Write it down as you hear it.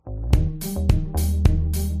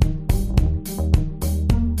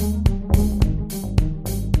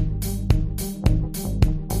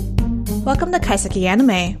Welcome to Kaiseki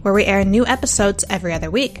Anime, where we air new episodes every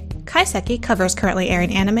other week. Kaiseki covers currently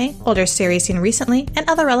airing anime, older series seen recently, and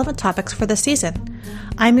other relevant topics for the season.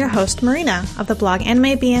 I'm your host, Marina, of the blog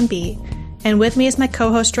Anime B&B, and with me is my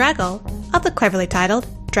co-host Draggle, of the cleverly titled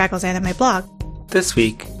Draggle's Anime Blog. This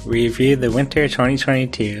week, we review the Winter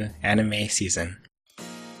 2022 anime season.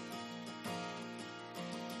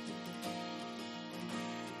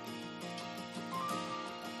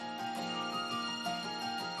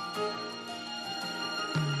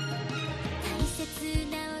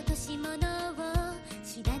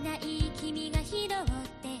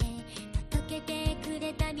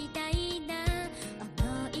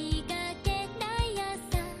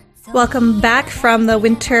 Welcome back from the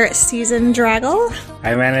winter season, Draggle.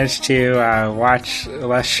 I managed to watch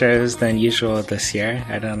less shows than usual this year.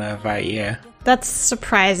 I don't know about you. That's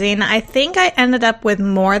surprising. I think I ended up with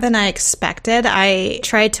more than I expected. I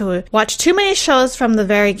tried to watch too many shows from the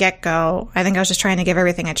very get-go. I think I was just trying to give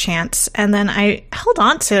everything a chance. And then I held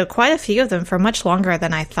on to quite a few of them for much longer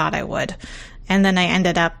than I thought I would. And then I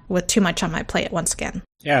ended up with too much on my plate once again.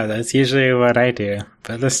 Yeah, that's usually what I do.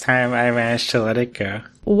 But this time I managed to let it go.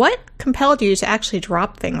 What compelled you to actually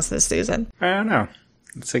drop things this season? I don't know.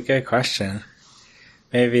 It's a good question.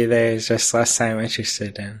 Maybe there's just less I'm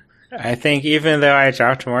interested in. I think even though I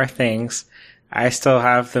dropped more things, I still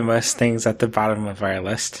have the most things at the bottom of our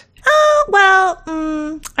list. Oh,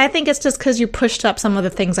 well, I think it's just because you pushed up some of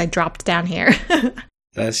the things I dropped down here.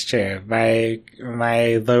 That's true.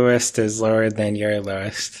 My lowest is lower than your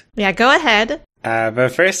lowest. Yeah, go ahead. But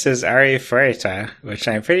first is Ari Furita, which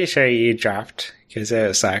I'm pretty sure you dropped because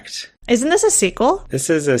it sucked. Isn't this a sequel? This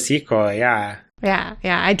is a sequel, yeah. Yeah.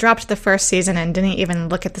 I dropped the first season and didn't even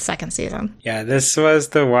look at the second season. Yeah, this was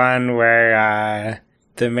the one where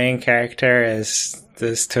the main character is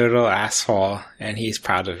this total asshole, and he's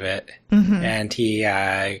proud of it. Mm-hmm. And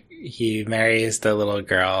he marries the little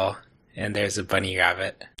girl, and there's a bunny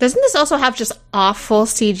rabbit. Doesn't this also have just awful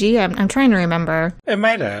CG? I'm trying to remember. It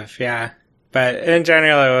might have, yeah. But in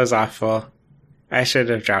general, it was awful. I should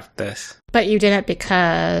have dropped this. But you didn't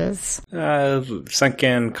because...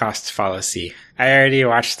 sunken cost fallacy. I already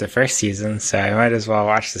watched the first season, so I might as well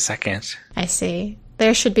watch the second. I see.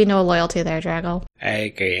 There should be no loyalty there, Draggle. I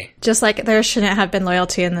agree. Just like there shouldn't have been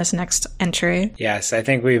loyalty in this next entry. Yes, I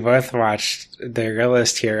think we both watched The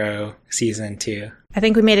Realist Hero Season 2. I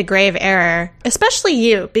think we made a grave error, especially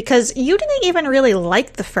you, because you didn't even really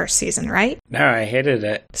like the first season, right? No, I hated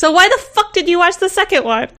it. So why the fuck did you watch the second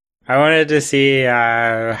one? I wanted to see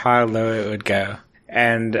how low it would go.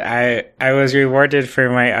 And I was rewarded for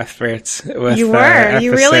my efforts with you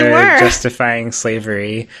really were justifying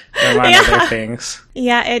slavery among other things.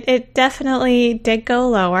 Yeah, it definitely did go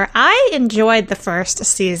lower. I enjoyed the first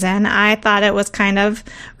season. I thought it was kind of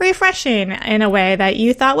refreshing in a way that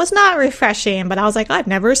you thought was not refreshing, but I was like, I've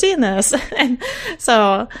never seen this. And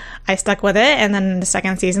so I stuck with it, and then the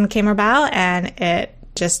second season came about, and it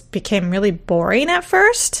just became really boring at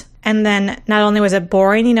first. And then not only was it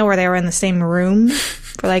boring, where they were in the same room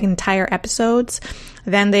for like entire episodes,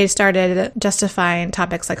 then they started justifying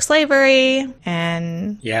topics like slavery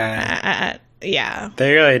and... Yeah. Yeah.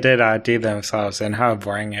 They really did outdo themselves, and how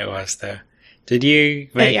boring it was, though. Did you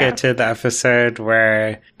make it to the episode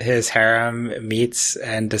where his harem meets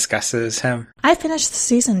and discusses him? I finished the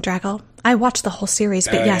season, Draggle. I watched the whole series,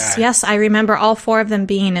 but yes, I remember all four of them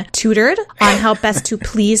being tutored on how best to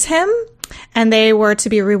please him. And they were to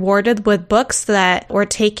be rewarded with books that were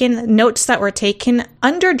taken, notes that were taken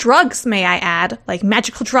under drugs, may I add, like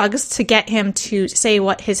magical drugs, to get him to say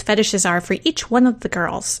what his fetishes are for each one of the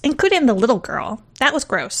girls, including the little girl. That was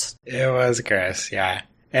gross. It was gross, yeah.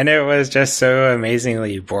 And it was just so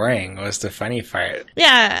amazingly boring, was the funny part.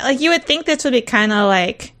 Yeah, like you would think this would be kind of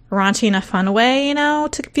like raunchy in a fun way,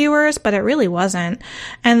 to viewers, but it really wasn't.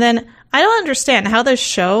 And then I don't understand how this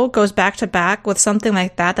show goes back to back with something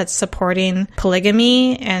like that that's supporting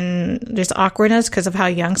polygamy and just awkwardness because of how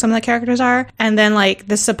young some of the characters are. And then like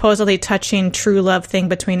this supposedly touching true love thing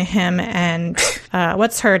between him and,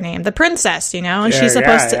 what's her name? The princess, And she's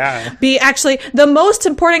supposed to be actually the most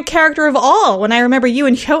important character of all. When I remember you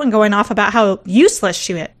and Hyoten going off about how useless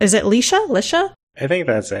she is. Is it Lisha? I think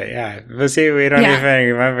that's it, yeah. But see, we don't even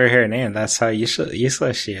remember her name. That's how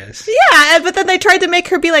useless she is. Yeah, but then they tried to make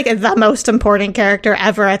her be like the most important character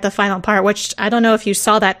ever at the final part, which I don't know if you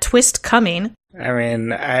saw that twist coming. I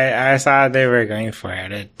mean, I saw they were going for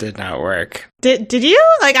it. It did not work. Did you?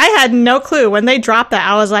 Like, I had no clue. When they dropped that,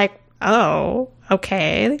 I was like, oh,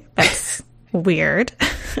 okay. That's weird.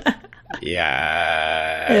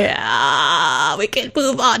 Yeah, we can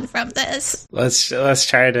move on from this. Let's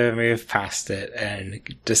try to move past it and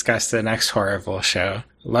discuss the next horrible show,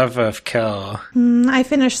 Love of Kill. I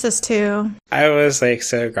finished this too. I was like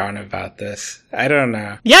so gone about this. I don't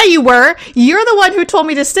know. Yeah, you were. You're the one who told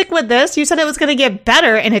me to stick with this. You said it was going to get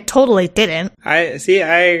better, and it totally didn't. I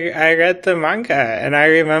read the manga, and I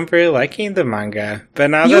remember liking the manga.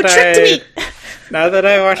 But now You tricked me! now that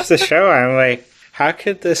I watched the show, I'm like, how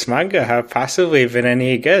could this manga have possibly been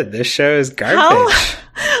any good? This show is garbage.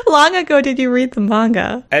 How long ago did you read the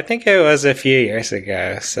manga? I think it was a few years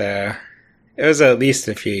ago, so it was at least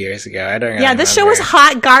a few years ago. I don't really Yeah, this show remember. was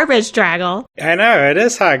hot garbage, Draggle. I know, it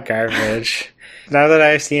is hot garbage. Now that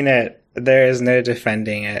I've seen it, there is no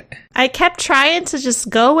defending it. I kept trying to just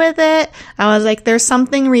go with it. I was like, there's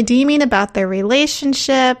something redeeming about their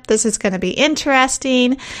relationship. This is going to be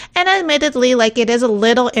interesting. And admittedly, like, it is a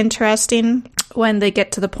little interesting when they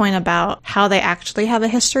get to the point about how they actually have a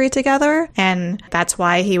history together. And that's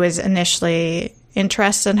why he was initially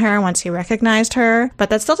interested in her once he recognized her. But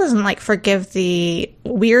that still doesn't, like, forgive the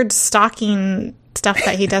weird stalking stuff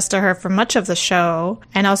that he does to her for much of the show,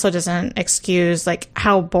 and also doesn't excuse like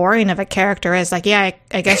how boring of a character is. Like, yeah,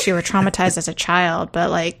 I guess you were traumatized as a child,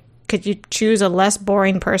 but like, could you choose a less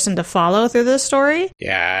boring person to follow through this story?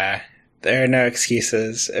 Yeah, there are no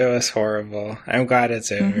excuses. It was horrible. I'm glad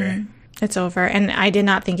it's over. It's over, and I did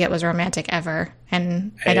not think it was romantic ever,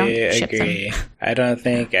 and I don't ship agree. them. I don't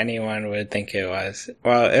think anyone would think it was.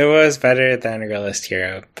 Well, it was better than Realist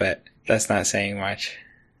Hero, but that's not saying much.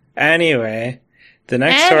 Anyway, the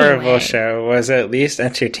next horrible show was at least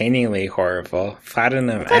entertainingly horrible.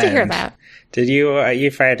 Platinum Glad to hear End. that. Did you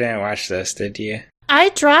probably didn't watch this, did you? I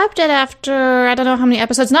dropped it after I don't know how many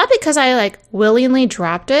episodes. Not because I like willingly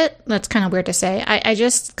dropped it. That's kind of weird to say. I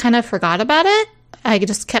just kind of forgot about it. I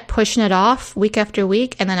just kept pushing it off week after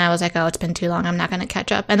week. And then I was like, oh, it's been too long. I'm not going to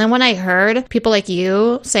catch up. And then when I heard people like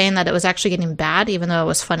you saying that it was actually getting bad, even though it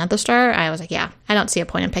was fun at the start, I was like, yeah, I don't see a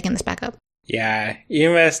point in picking this back up. Yeah,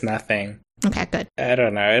 you missed nothing. Okay, good. I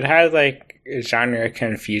don't know. It had like genre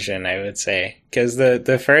confusion, I would say. Because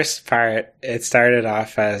the first part, it started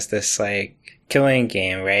off as this like killing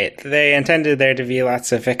game, right? They intended there to be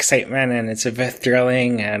lots of excitement and it's a bit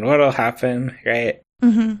thrilling and what'll happen, right?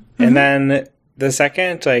 And then the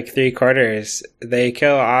second like 3/4, they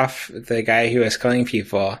kill off the guy who was killing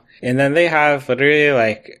people. And then they have literally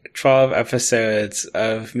like 12 episodes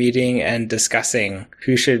of meeting and discussing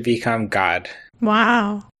who should become God.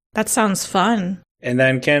 Wow. That sounds fun. And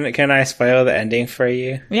then can I spoil the ending for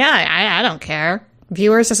you? Yeah, I don't care.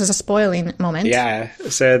 Viewers, this is a spoiling moment. Yeah.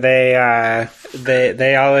 So they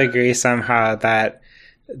all agree somehow that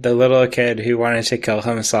the little kid who wanted to kill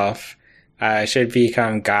himself should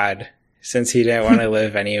become God, since he didn't want to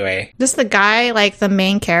live anyway. This the guy, like the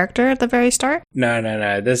main character at the very start?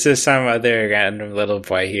 No. This is some other random little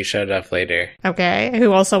boy who showed up later. Okay,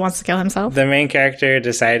 who also wants to kill himself? The main character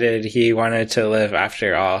decided he wanted to live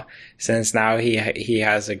after all, since now he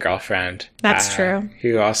has a girlfriend. That's true.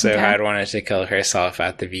 Who also had wanted to kill herself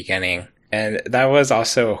at the beginning. And that was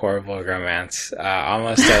also a horrible romance,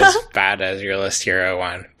 almost as bad as Realist Hero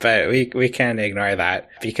 1. But we can't ignore that,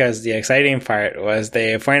 because the exciting part was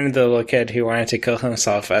they appointed the little kid who wanted to kill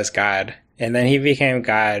himself as God, and then he became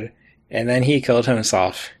God, and then he killed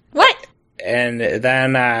himself. What? And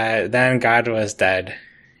then God was dead,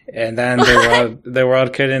 and then the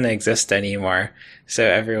world couldn't exist anymore, so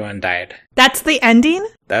everyone died. That's the ending?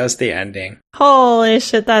 That was the ending. Holy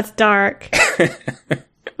shit, that's dark.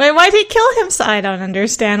 Wait, why'd he kill himself? I don't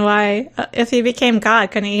understand why. If he became God,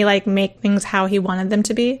 couldn't he, like, make things how he wanted them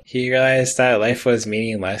to be? He realized that life was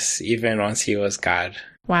meaningless, even once he was God.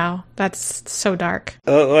 Wow, that's so dark.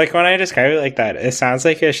 Like, when I describe it like that, it sounds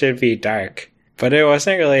like it should be dark. But it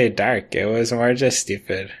wasn't really dark. It was more just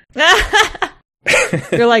stupid.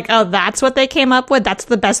 You're like, oh, that's what they came up with? That's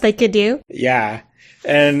the best they could do? Yeah.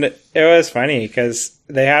 And it was funny, because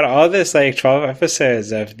they had all this, like, 12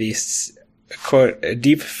 episodes of these, quote,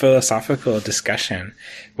 deep philosophical discussion,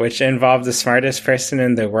 which involved the smartest person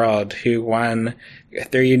in the world who won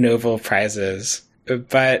 3 Nobel Prizes.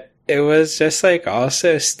 But it was just, like,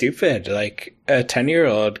 also stupid. Like, a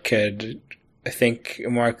 10-year-old could think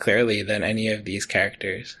more clearly than any of these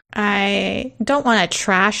characters. I don't want to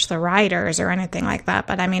trash the writers or anything like that,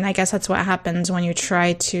 but I mean, I guess that's what happens when you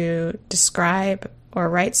try to describe or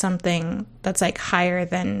write something that's, like, higher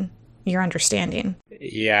than your understanding.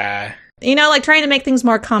 Yeah. You know, like trying to make things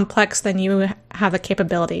more complex than you have a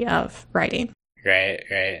capability of writing.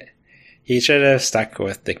 Right. He should have stuck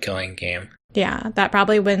with the killing game. Yeah, that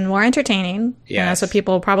probably would have been more entertaining. Yeah, that's what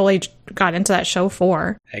people probably got into that show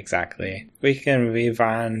for. Exactly. We can move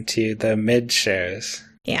on to the mid shows.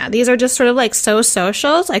 Yeah, these are just sort of like so-so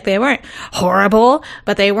shows. Like, they weren't horrible,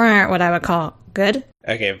 but they weren't what I would call good.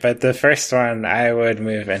 Okay, but the first one, I would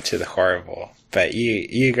move into the horrible. But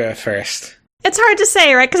you go first. It's hard to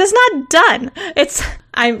say, right? Because it's not done. We That's thought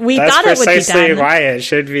it would be done. That's precisely why it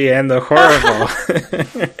should be in the horrible.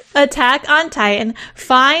 Attack on Titan,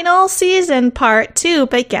 final season, part 2.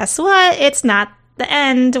 But guess what? It's not the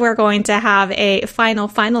end. We're going to have a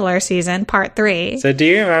finaler season, part 3. So do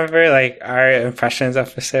you remember, like, our Impressions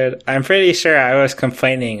episode? I'm pretty sure I was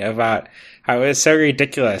complaining about how it was so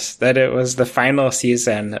ridiculous that it was the final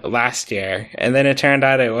season last year, and then it turned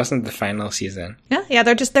out it wasn't the final season. Yeah,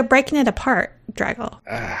 they're breaking it apart, Draggle.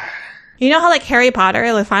 You know how, like, Harry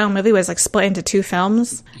Potter, the final movie, was, like, split into 2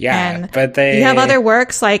 films? Yeah, and but you have other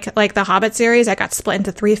works, like the Hobbit series, that got split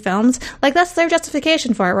into 3 films. Like, that's their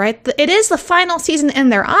justification for it, right? It is the final season in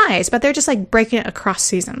their eyes, but they're just, like, breaking it across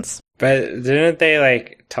seasons. But didn't they,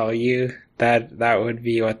 like, tell you that would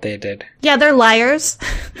be what they did? Yeah, they're liars.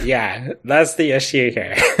 Yeah, that's the issue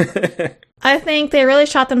here. I think they really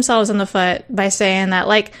shot themselves in the foot by saying that,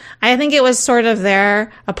 like, I think it was sort of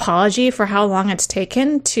their apology for how long it's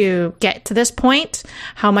taken to get to this point,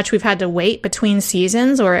 how much we've had to wait between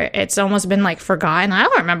seasons, or it's almost been, like, forgotten. I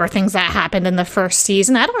don't remember things that happened in the first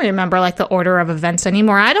season. I don't remember, like, the order of events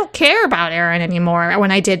anymore. I don't care about Eren anymore when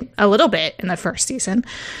I did a little bit in the first season.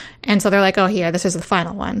 And so they're like, oh, here, this is the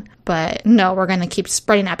final one. But no, we're going to keep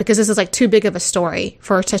spreading that because this is, like, too big of a story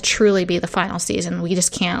for it to truly be the final season. We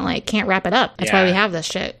just can't wrap it up. That's why we have this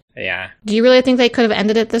shit. Yeah. Do you really think they could have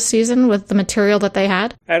ended it this season with the material that they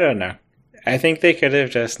had? I don't know. I think they could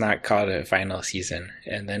have just not called it final season,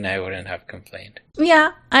 and then I wouldn't have complained.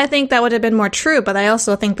 Yeah, I think that would have been more true, but I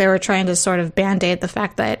also think they were trying to sort of band-aid the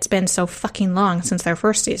fact that it's been so fucking long since their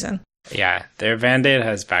first season. Yeah, their Band-Aid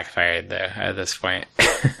has backfired, though, at this point.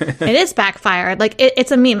 It is backfired. Like,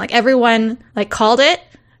 it's a meme. Like, everyone, like, called it,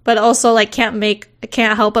 but also, like, can't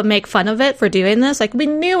help but make fun of it for doing this. Like, we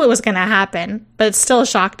knew it was going to happen, but it still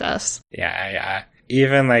shocked us. Yeah.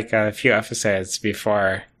 Even, like, a few episodes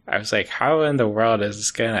before, I was like, how in the world is this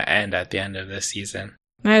going to end at the end of this season?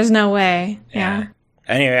 There's no way. Yeah.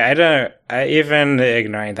 Anyway, even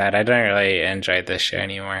ignoring that, I don't really enjoy this show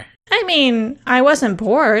anymore. I mean, I wasn't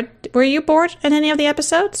bored. Were you bored in any of the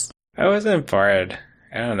episodes? I wasn't bored.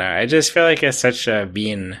 I don't know. I just feel like it's such a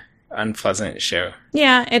unpleasant show.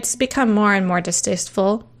 Yeah, it's become more and more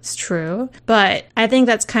distasteful. It's true. But I think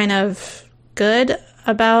that's kind of good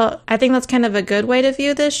I think that's kind of a good way to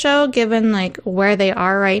view this show, given, like, where they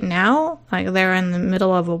are right now. Like, they're in the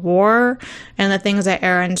middle of a war, and the things that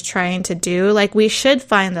Eren's trying to do. Like, we should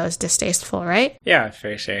find those distasteful, right? Yeah,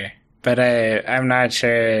 for sure. But I'm not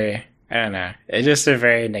sure. I don't know. It's just a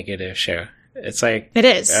very negative show. It's like... It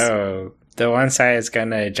is. Oh, the one side is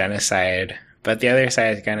gonna genocide, but the other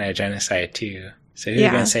side is gonna genocide too. So who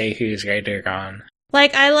can say who's right or wrong?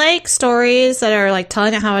 Like, I like stories that are, like,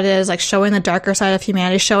 telling it how it is, like, showing the darker side of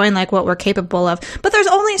humanity, showing, like, what we're capable of. But there's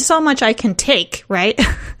only so much I can take, right?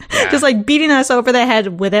 Yeah. Just, like, beating us over the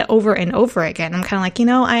head with it over and over again. I'm kind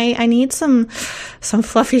of like, I need some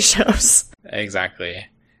fluffy shows. Exactly.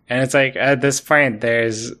 And it's like, at this point,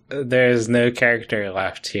 there's no character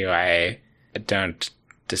left who I don't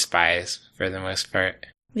despise, for the most part.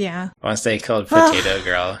 Yeah. Once they killed Potato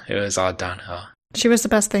Girl, it was all downhill. She was the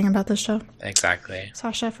best thing about this show. Exactly.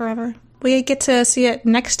 Sasha forever. We get to see it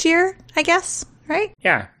next year, I guess, right?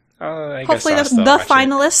 Yeah. Hopefully the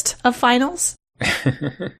finalist of finals.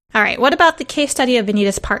 All right. What about the case study of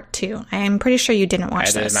Vanitas Part 2? I am pretty sure you didn't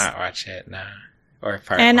watch this. I did not watch it, no. Or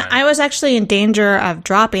Part 1. And I was actually in danger of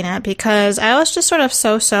dropping it because I was just sort of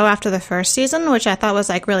so-so after the first season, which I thought was,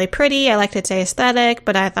 like, really pretty. I liked its aesthetic,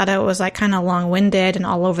 but I thought it was, like, kind of long-winded and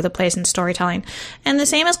all over the place in storytelling. And the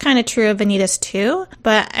same is kind of true of Vanitas too,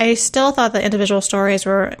 but I still thought the individual stories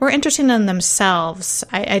were interesting in themselves.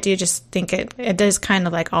 I do just think it is kind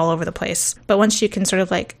of, like, all over the place. But once you can sort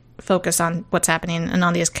of, like, focus on what's happening and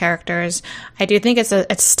on these characters, I do think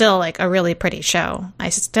it's still, like, a really pretty show. I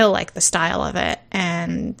still like the style of it,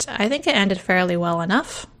 and I think it ended fairly well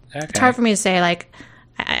enough. Okay. It's hard for me to say, like,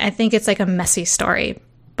 I think it's, like, a messy story,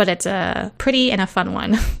 but it's a pretty and a fun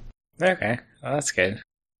one. Okay, well, that's good.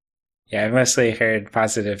 Yeah, I've mostly heard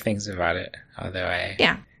positive things about it, although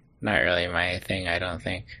not really my thing, I don't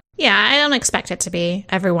think. Yeah, I don't expect it to be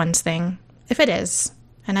everyone's thing, if it is,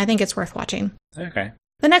 and I think it's worth watching. Okay.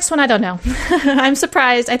 The next one, I don't know. I'm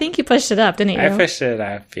surprised. I think you pushed it up, didn't you? I pushed it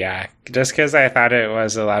up, yeah. Just because I thought it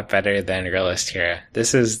was a lot better than Realist Hero.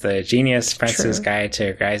 This is the Genius Prince's Guide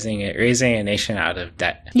to raising a nation out of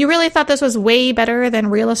debt. You really thought this was way better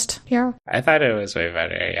than Realist Hero? I thought it was way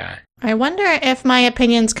better, yeah. I wonder if my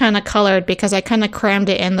opinion's kind of colored because I kind of crammed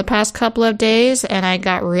it in the past couple of days and I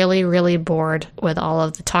got really, really bored with all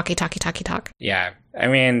of the talky talk. Yeah, I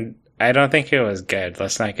mean... I don't think it was good.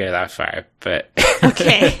 Let's not go that far, but...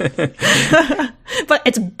 Okay. But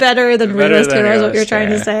it's better than Realist Hero is what you're trying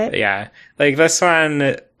to say. Yeah. Like, this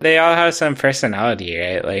one, they all have some personality,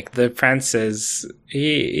 right? Like, the prince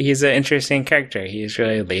he's an interesting character. He's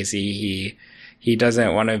really lazy. He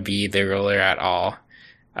doesn't want to be the ruler at all.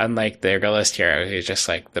 Unlike the Realist Hero, who's just,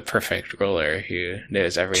 like, the perfect ruler who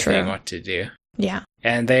knows everything what to do. Yeah.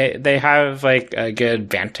 And they have, like, a good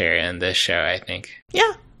banter in this show, I think.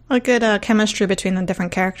 Yeah. A good chemistry between the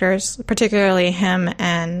different characters, particularly him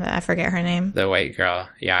and I forget her name. The white girl,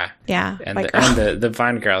 yeah. Yeah, and the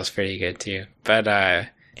blonde girl's pretty good too. But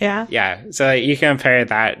yeah. So you compare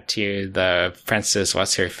that to the Princess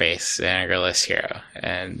What's-Her-Face in Realist Hero,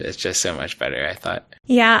 and it's just so much better, I thought.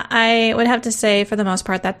 Yeah, I would have to say for the most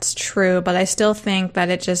part that's true, but I still think that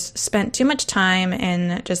it just spent too much time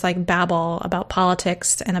in just like babble about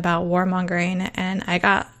politics and about warmongering, and I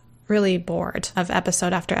got really bored of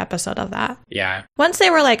episode after episode of that. Yeah. Once they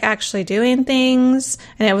were like actually doing things,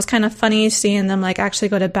 and it was kind of funny seeing them like actually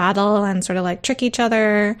go to battle and sort of like trick each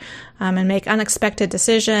other and make unexpected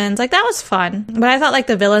decisions. Like that was fun. But I thought like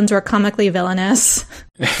the villains were comically villainous.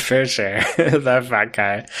 For sure. That fat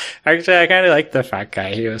guy. Actually, I kind of liked the fat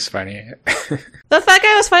guy. He was funny. The fat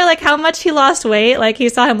guy was funny, like how much he lost weight. Like he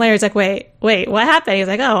saw him later. He's like, wait, what happened? He's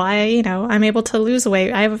like, oh, I'm able to lose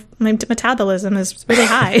weight. My metabolism is really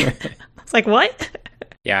high. It's like, what?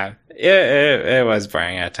 Yeah, it was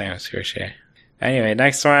boring at times for sure. Anyway,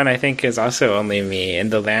 next one I think is also only me, In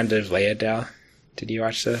the Land of Leodale. Did you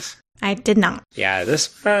watch this? I did not. Yeah, this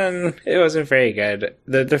one, it wasn't very good.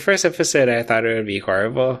 The first episode I thought it would be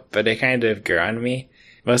horrible, but it kind of grew on me.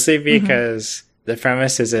 Mostly because the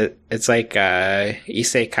premise is it's like a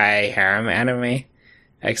isekai harem anime,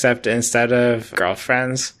 except instead of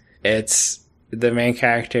girlfriends, it's the main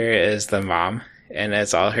character is the mom, and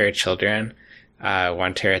it's all her children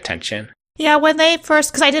want her attention. Yeah, when they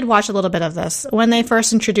first, because I did watch a little bit of this, when they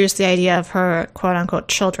first introduced the idea of her quote-unquote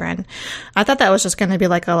children, I thought that was just going to be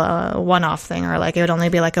like a one-off thing, or like it would only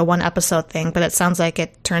be like a one-episode thing, but it sounds like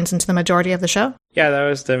it turns into the majority of the show. Yeah, that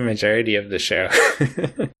was the majority of the show.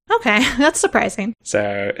 Okay, that's surprising.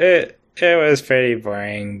 So it was pretty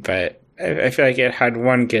boring, but I feel like it had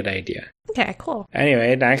one good idea. Okay, cool.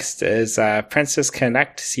 Anyway, next is Princess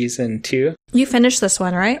Connect Season 2. You finished this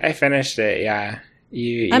one, right? I finished it, yeah.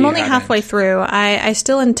 I'm only halfway through. I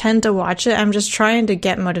still intend to watch it. I'm just trying to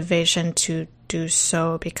get motivation to do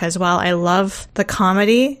so, because while I love the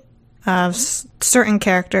comedy of certain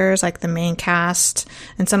characters, like the main cast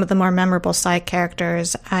and some of the more memorable side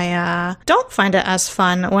characters, I don't find it as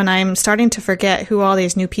fun when I'm starting to forget who all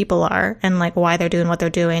these new people are and like why they're doing what they're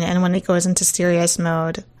doing. And when it goes into serious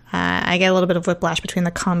mode, I get a little bit of whiplash between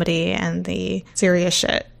the comedy and the serious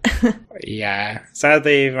shit. Yeah.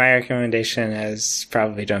 Sadly, my recommendation is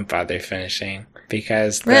probably don't bother finishing,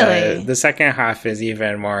 because the second half is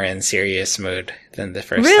even more in serious mood than the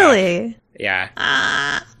first half. Really? Yeah.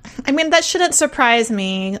 I mean, that shouldn't surprise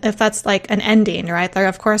me if that's like an ending, right? They're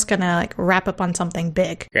of course gonna like wrap up on something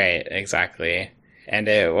big. Right, exactly. And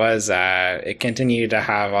it continued to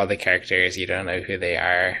have all the characters, you don't know who they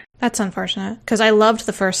are. That's unfortunate, because I loved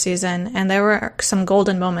the first season, and there were some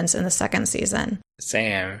golden moments in the second season.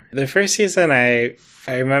 Same. The first season, I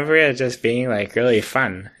remember it just being like really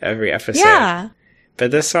fun every episode. Yeah.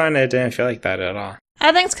 But this one, it didn't feel like that at all.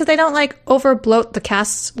 I think it's because they don't like over bloat the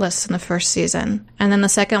cast list in the first season. And then the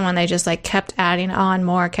second one, they just like kept adding on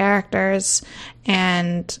more characters,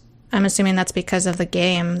 and I'm assuming that's because of the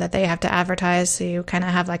game that they have to advertise, so you kind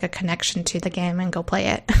of have like a connection to the game and go play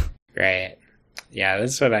it. Right. Yeah,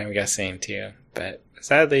 that's what I'm guessing too. But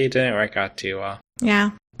sadly, it didn't work out too well.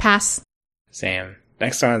 Yeah. Pass. Same.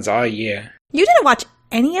 Next one's All You. You didn't watch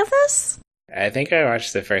any of this? I think I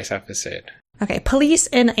watched the first episode. Okay, Police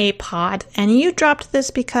in a Pod. And you dropped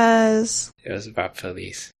this because... It was about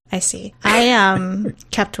police. I see. I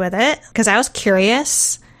kept with it because I was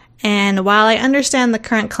curious. And while I understand the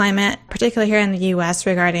current climate, particularly here in the US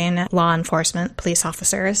regarding law enforcement, police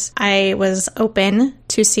officers, I was open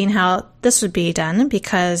to seeing how this would be done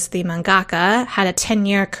because the mangaka had a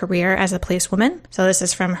 10-year career as a policewoman. So this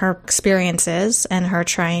is from her experiences and her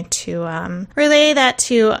trying to relay that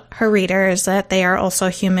to her readers, that they are also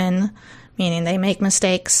human, meaning they make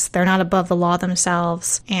mistakes. They're not above the law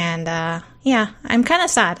themselves. And yeah, I'm kind of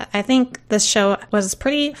sad. I think this show was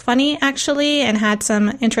pretty funny, actually, and had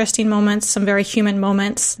some interesting moments, some very human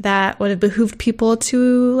moments that would have behooved people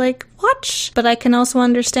to, like, watch. But I can also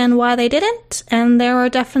understand why they didn't. And there were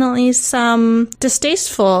definitely some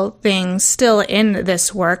distasteful things still in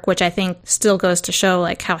this work, which I think still goes to show,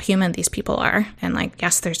 like, how human these people are. And, like,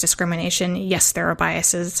 yes, there's discrimination. Yes, there are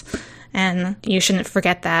biases. And you shouldn't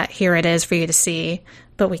forget that. Here it is for you to see.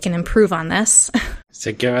 But we can improve on this.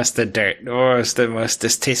 So give us the dirt. What was the most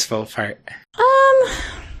distasteful part?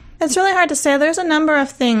 It's really hard to say. There's a number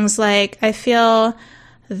of things. Like, I feel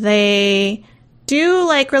they do,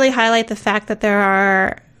 like, really highlight the fact that there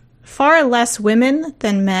are far less women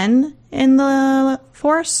than men in the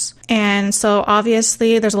force. And so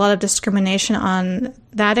obviously there's a lot of discrimination on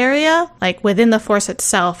that area, like within the force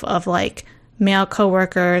itself, of like male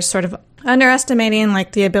coworkers sort of underestimating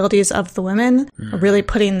like the abilities of the women, really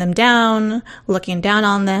putting them down, looking down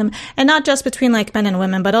on them, and not just between like men and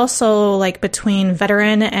women, but also like between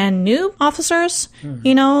veteran and new officers,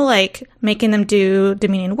 you know, like making them do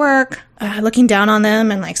demeaning work, looking down on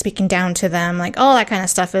them and like speaking down to them, like all that kind of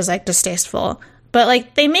stuff is like distasteful. But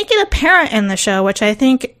like they make it apparent in the show, which I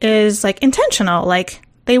think is like intentional. Like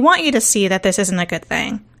they want you to see that this isn't a good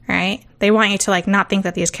thing, right? They want you to like not think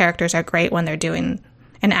that these characters are great when they're doing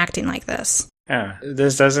and acting like this. Oh,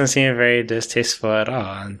 this doesn't seem very distasteful at all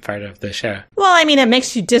on part of the show. Well, I mean, it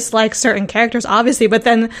makes you dislike certain characters, obviously, but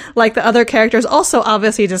then, like, the other characters also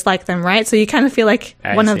obviously dislike them, right? So you kind of feel like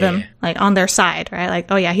one of them, like, on their side, right?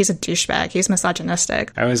 Like, oh yeah, he's a douchebag, he's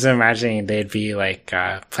misogynistic. I was imagining they'd be, like,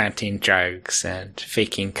 planting drugs and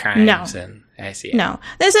faking crimes and... I see. No,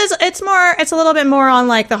 it's a little bit more on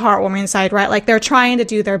like the heartwarming side, right? Like they're trying to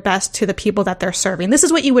do their best to the people that they're serving. This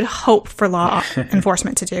is what you would hope for law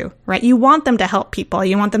enforcement to do, right? You want them to help people.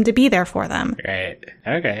 You want them to be there for them. Right.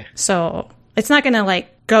 Okay. So it's not going to like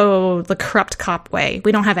go the corrupt cop way.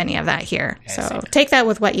 We don't have any of that here. So take that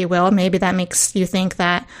with what you will. Maybe that makes you think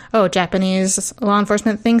that, oh, Japanese law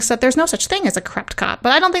enforcement thinks that there's no such thing as a corrupt cop.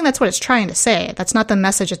 But I don't think that's what it's trying to say. That's not the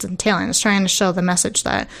message it's entailing. It's trying to show the message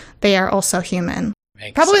that they are also human.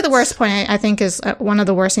 Probably the worst point, I think, is one of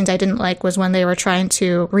the worst things I didn't like was when they were trying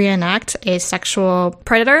to reenact a sexual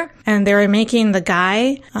predator, and they were making the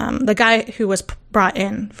guy who was brought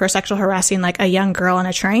in for sexual harassing like a young girl on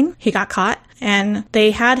a train. He got caught, and they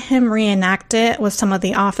had him reenact it with some of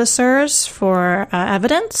the officers for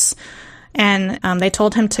evidence, and they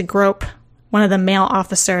told him to grope one of the male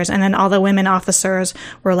officers, and then all the women officers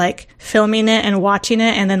were like filming it and watching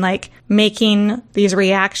it and then like making these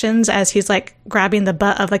reactions as he's like grabbing the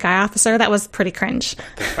butt of the guy officer. That was pretty cringe.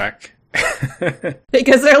 What the fuck?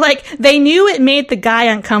 Because they're like, they knew it made the guy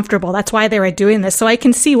uncomfortable. That's why they were doing this. So I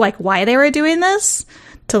can see like why they were doing this,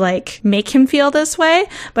 to like make him feel this way.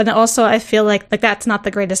 But also I feel like that's not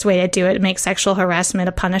the greatest way to do it. Make sexual harassment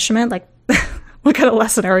a punishment. Like, what kind of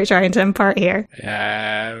lesson are we trying to impart here?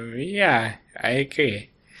 Yeah, I agree.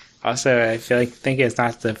 Also, I think it's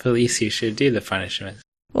not the police who should do the punishment.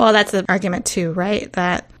 Well, that's the argument too, right?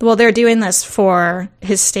 That, well, they're doing this for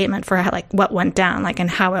his statement for how, like what went down, like and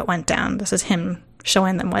how it went down. This is him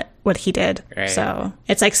showing them what he did. Right. So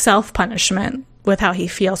it's like self-punishment with how he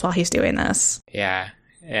feels while he's doing this. Yeah,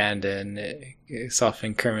 and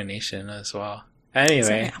self-incrimination as well.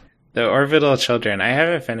 Anyway, The Orbital Children. I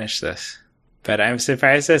haven't finished this. But I'm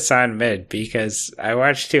surprised it's on mid because I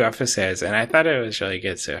watched 2 episodes and I thought it was really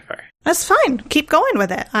good so far. That's fine. Keep going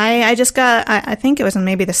with it. I think it was in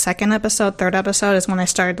maybe the 2nd episode, 3rd episode is when I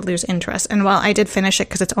started to lose interest. And while I did finish it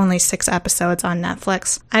because it's only 6 episodes on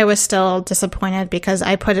Netflix, I was still disappointed because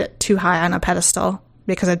I put it too high on a pedestal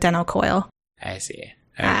because of Den-O Coil. I see.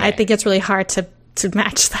 Okay. I think it's really hard to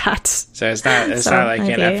match that. So it's not like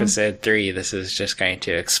in episode 3, this is just going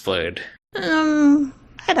to explode.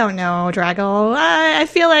 I don't know, Drago. I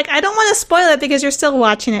feel like I don't want to spoil it because you're still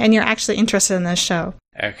watching it and you're actually interested in this show.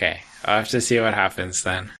 Okay. I'll have to see what happens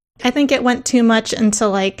then. I think it went too much into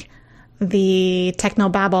like the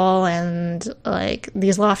technobabble and like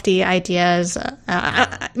these lofty ideas.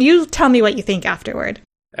 You tell me what you think afterward.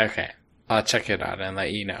 Okay. I'll check it out and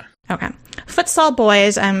let you know. Okay. Futsal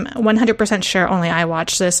Boys, I'm 100% sure only I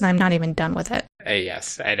watched this and I'm not even done with it.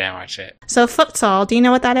 Yes, I didn't watch it. So futsal, do you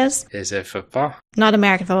know what that is? Is it football? Not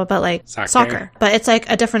American football, but like soccer. But it's like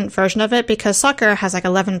a different version of it because soccer has like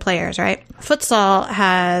 11 players, right? Futsal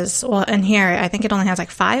has, well, in here, I think it only has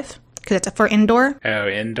like 5 because it's for indoor. Oh,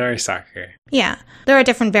 indoor soccer. Yeah. There are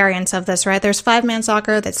different variants of this, right? There's 5-man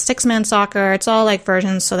soccer, that's 6-man soccer. It's all like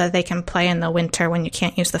versions so that they can play in the winter when you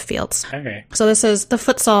can't use the fields. Okay. So this is the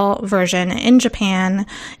futsal version in Japan.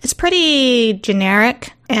 It's pretty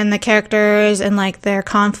generic, and the characters and like their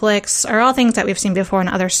conflicts are all things that we've seen before in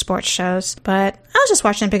other sports shows. But I was just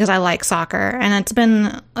watching it because I like soccer, and it's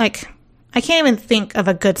been like, I can't even think of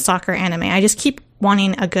a good soccer anime. I just keep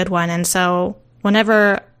wanting a good one, and so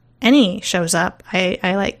whenever any shows up, I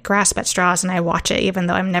like grasp at straws and I watch it even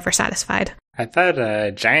though I'm never satisfied. I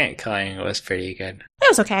thought Giant Killing was pretty good. It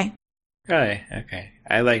was okay. Really? Okay.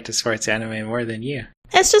 I liked the sports anime more than you.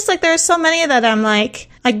 It's just like there's so many that I'm like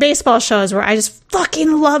baseball shows where I just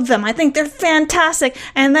fucking love them. I think they're fantastic.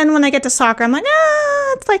 And then when I get to soccer, I'm like,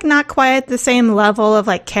 it's like not quite at the same level of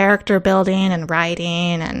like character building and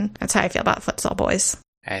writing. And that's how I feel about Futsal Boys.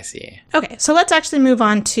 I see. Okay, so let's actually move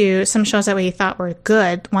on to some shows that we thought were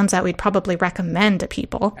good, ones that we'd probably recommend to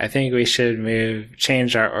people. I think we should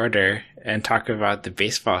change our order and talk about the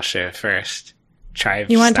baseball show first. Tribe.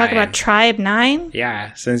 You want to talk about Tribe 9?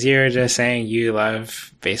 Yeah, since you were just saying you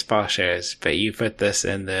love baseball shows, but you put this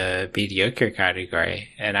in the mediocre category,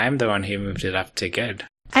 and I'm the one who moved it up to good.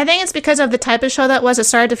 I think it's because of the type of show that was. It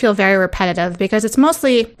started to feel very repetitive because it's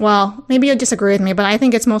mostly, well, maybe you'll disagree with me, but I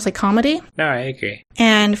think it's mostly comedy. No, I agree.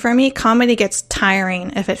 And for me, comedy gets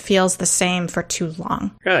tiring if it feels the same for too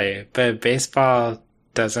long. Really? But baseball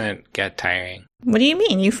doesn't get tiring. What do you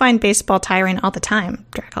mean? You find baseball tiring all the time,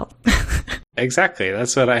 Draco. Exactly.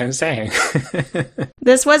 That's what I'm saying.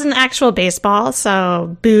 This wasn't actual baseball,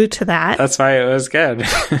 so boo to that. That's why it was good.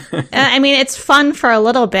 I mean, it's fun for a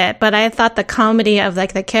little bit, but I thought the comedy of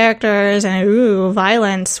like the characters and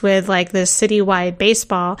violence with like this citywide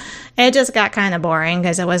baseball, it just got kind of boring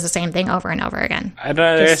because it was the same thing over and over again. I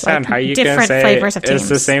don't understand how you can say flavors of teams. It's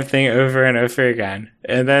the same thing over and over again,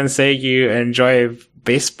 and then say you enjoy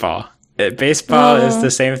baseball. Baseball is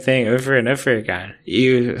the same thing over and over again.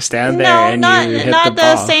 You stand there and you hit the ball. Not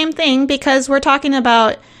the same thing, because you're talking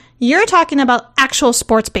about actual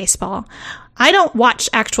sports baseball. I don't watch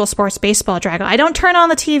actual sports baseball, Drago. I don't turn on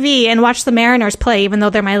the TV and watch the Mariners play, even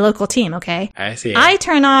though they're my local team, okay? I see. I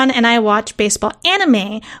turn on and I watch baseball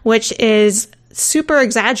anime, which is super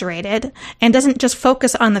exaggerated and doesn't just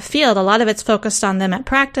focus on the field. A lot of it's focused on them at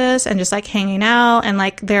practice and just like hanging out and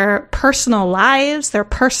like their personal lives, their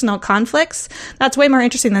personal conflicts. That's way more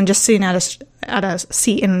interesting than just sitting at a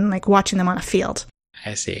seat and like watching them on a field.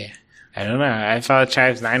 I see. I don't know. I thought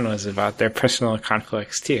Tribes 9 was about their personal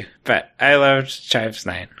conflicts too. But I loved Tribes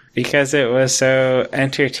 9 because it was so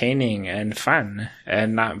entertaining and fun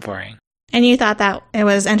and not boring. And you thought that it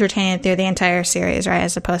was entertaining through the entire series, right?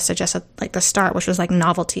 As opposed to just like the start, which was like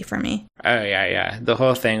novelty for me. Oh, yeah. The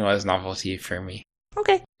whole thing was novelty for me.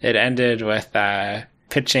 Okay. It ended with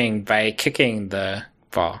pitching by kicking the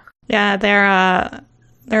ball. Yeah,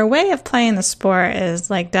 their way of playing the sport is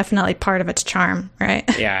like definitely part of its charm, right?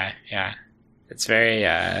 Yeah. It's very,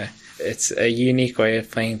 it's a unique way of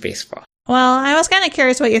playing baseball. Well, I was kind of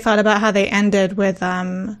curious what you thought about how they ended with,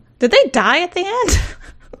 did they die at the end?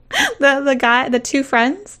 the two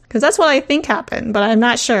friends? Because that's what I think happened, but I'm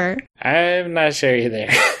not sure. I'm not sure either.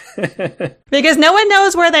 Because no one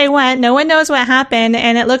knows where they went, no one knows what happened,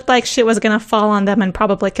 and it looked like shit was going to fall on them and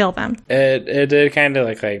probably kill them. It did kind of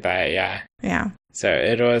look like that, yeah. Yeah. So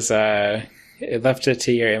it was, it left it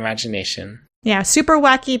to your imagination. Yeah, super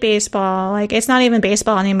wacky baseball. Like, it's not even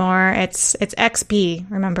baseball anymore. It's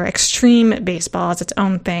XB, remember, extreme baseball. It's its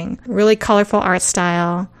own thing. Really colorful art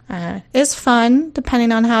style. Is fun,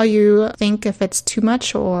 depending on how you think, if it's too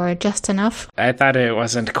much or just enough. I thought it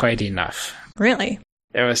wasn't quite enough. Really?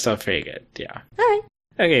 It was still pretty good, yeah. All right.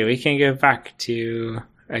 Okay, we can go back to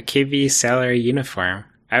a KB Sailor uniform.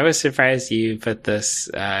 I was surprised you put this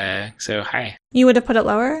so high. You would have put it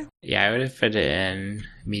lower? Yeah, I would have put it in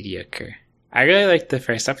mediocre. I really liked the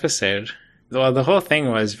first episode. Well, the whole thing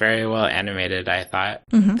was very well animated, I thought.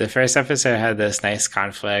 Mm-hmm. The first episode had this nice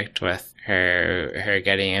conflict with her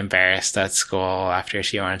getting embarrassed at school after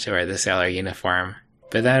she wanted to wear the sailor uniform.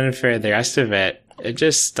 But then for the rest of it, it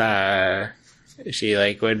just, she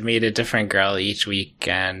like would meet a different girl each week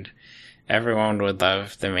and everyone would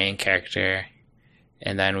love the main character.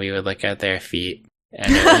 And then we would look at their feet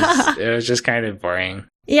and it was just kind of boring.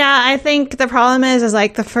 Yeah, I think the problem is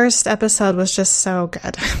like the first episode was just so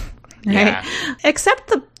good. Right? Yeah.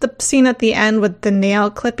 Except the scene at the end with the nail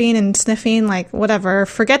clipping and sniffing, like whatever,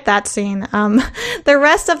 forget that scene. The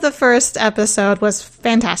rest of the first episode was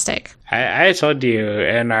fantastic. I told you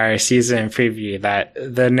in our season preview that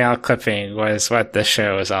the nail clipping was what the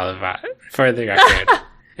show was all about, for the record.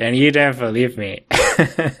 And you didn't believe me.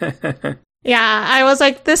 Yeah, I was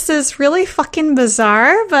like, this is really fucking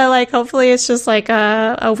bizarre, but like, hopefully it's just like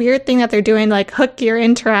a weird thing that they're doing, like hook your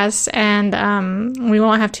interest, and we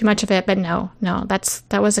won't have too much of it. But no, that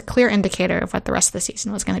was a clear indicator of what the rest of the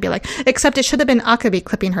season was going to be like. Except it should have been Akabi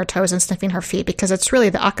clipping her toes and sniffing her feet, because it's really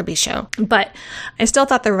the Akabi show. But I still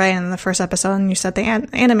thought the writing in the first episode, and you said the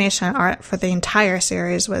animation art for the entire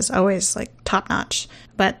series was always like top notch.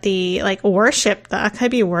 But the like worship, the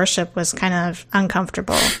Akabi worship was kind of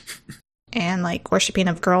uncomfortable. and like worshiping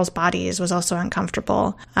of girls' bodies was also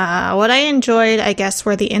uncomfortable. What I enjoyed, I guess,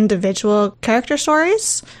 were the individual character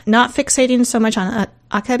stories, not fixating so much on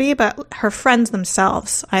Akebi, but her friends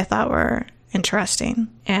themselves I thought were interesting.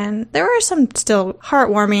 And there were some still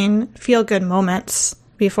heartwarming, feel-good moments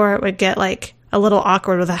before it would get like a little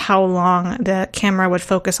awkward with how long the camera would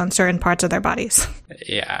focus on certain parts of their bodies.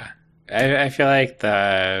 Yeah. I feel like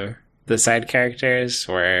the side characters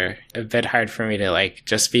were a bit hard for me to like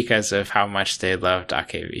just because of how much they loved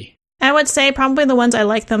Akebi. I would say probably the ones I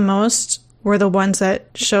liked the most were the ones that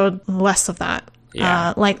showed less of that.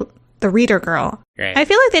 Yeah. Like the reader girl. Right. I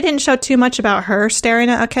feel like they didn't show too much about her staring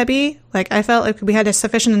at Akebi. Like I felt like we had a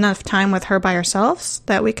sufficient enough time with her by ourselves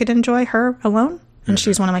that we could enjoy her alone. And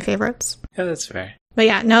she's one of my favorites. Yeah, that's fair. But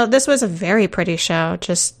yeah, no, this was a very pretty show.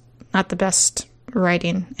 Just not the best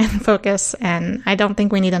writing and focus. And I don't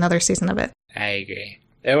think we need another season of it. I agree.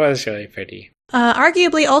 It was really pretty.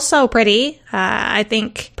 Arguably also pretty. I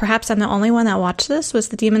think perhaps I'm the only one that watched this, was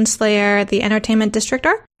the Demon Slayer, the Entertainment District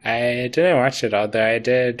arc. I didn't watch it, although I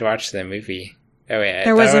did watch the movie. Oh, wait.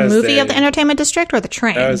 There was a movie of the Entertainment District or the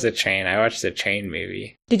train? That was the train. I watched the train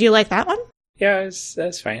movie. Did you like that one? Yeah,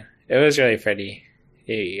 that's fine. It was really pretty.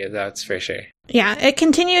 Yeah, that's for sure. Yeah, it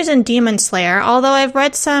continues in Demon Slayer, although I've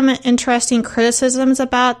read some interesting criticisms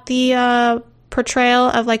about the portrayal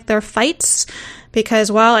of like their fights,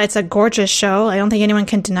 because while it's a gorgeous show, I don't think anyone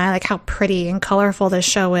can deny like how pretty and colorful this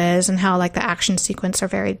show is and how like the action sequence are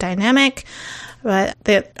very dynamic. But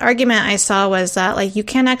the argument I saw was that like you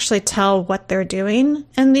can't actually tell what they're doing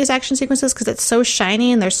in these action sequences because it's so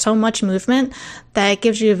shiny and there's so much movement that it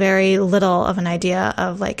gives you very little of an idea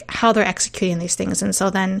of like how they're executing these things. And so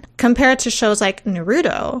then compared to shows like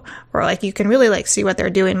Naruto, where like you can really like see what they're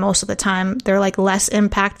doing most of the time, they're like less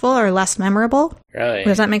impactful or less memorable. Really?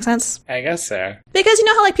 Does that make sense? I guess so. Because you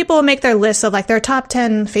know how like people will make their lists of like their top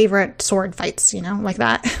 10 favorite sword fights, you know, like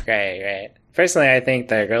that. Right. Personally, I think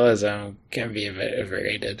that realism can be a bit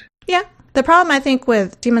overrated. Yeah. The problem, I think,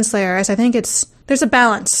 with Demon Slayer is I think there's a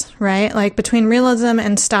balance, right? Like between realism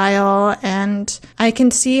and style. And I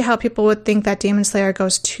can see how people would think that Demon Slayer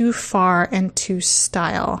goes too far into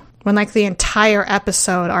style when like the entire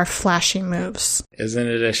episode are flashy moves. Isn't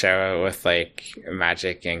it a show with like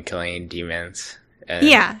magic and killing demons? And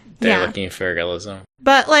yeah. They're looking for realism.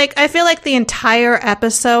 But like, I feel like the entire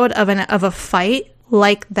episode of a fight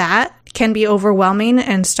like that can be overwhelming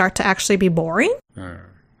and start to actually be boring.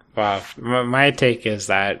 Well, my take is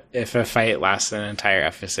that if a fight lasts an entire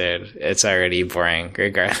episode, it's already boring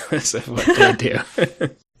regardless of what they do.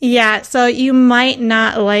 Yeah, so you might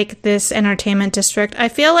not like this Entertainment District. I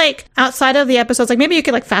feel like outside of the episodes, like maybe you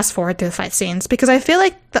could like fast forward through the fight scenes, because I feel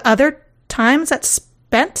like the other times that's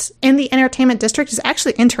spent in the Entertainment District is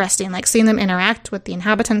actually interesting, like seeing them interact with the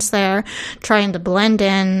inhabitants there, trying to blend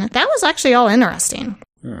in. That was actually all interesting.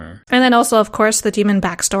 And then also, of course, the demon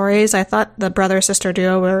backstories. I thought the brother-sister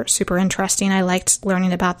duo were super interesting. I liked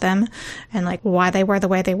learning about them and like why they were the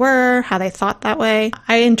way they were, how they thought that way.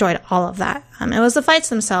 I enjoyed all of that. It was the fights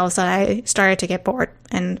themselves that I started to get bored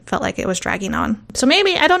and felt like it was dragging on. So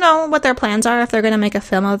maybe, I don't know what their plans are if they're going to make a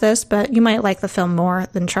film of this, but you might like the film more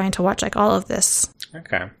than trying to watch like all of this.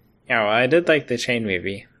 Okay. Yeah, well, I did like the Chain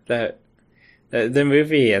movie. The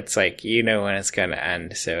movie, it's like, you know when it's going to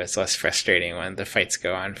end, so it's less frustrating when the fights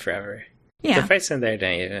go on forever. Yeah. The fights in there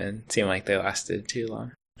don't even seem like they lasted too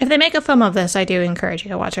long. If they make a film of this, I do encourage you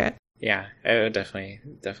to watch it. Yeah, I would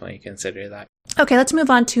definitely consider that. Okay, let's move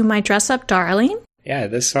on to My Dress Up Darling. Yeah,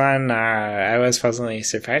 this one I was pleasantly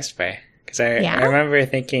surprised by. Because I remember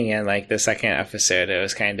thinking in like the second episode it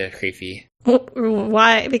was kind of creepy.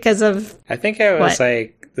 Why? Because of I think it was what?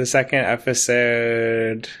 Like the second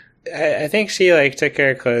episode... I think she like took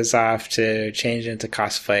her clothes off to change into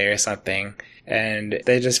cosplay or something, and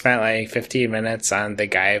they just spent like 15 minutes on the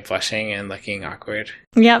guy blushing and looking awkward.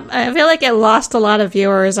 Yep, I feel like it lost a lot of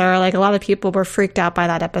viewers, or like a lot of people were freaked out by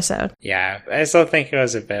that episode. Yeah, I still think it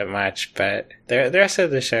was a bit much, but the rest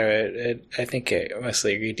of the show, I think it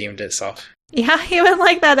mostly redeemed itself. Yeah, even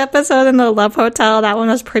like that episode in the Love Hotel, that one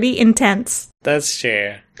was pretty intense. That's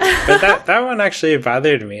true. But that one actually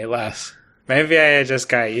bothered me less. Maybe I just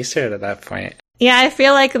got used to it at that point. Yeah, I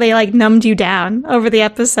feel like they like numbed you down over the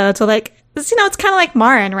episode. So like, you know, it's kind of like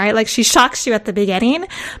Marin, right? Like she shocks you at the beginning,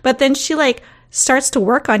 but then she like starts to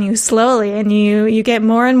work on you slowly and you get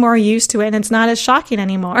more and more used to it and it's not as shocking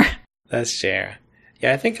anymore. That's true.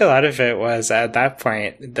 Yeah, I think a lot of it was at that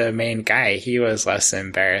point, the main guy, he was less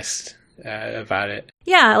embarrassed about it.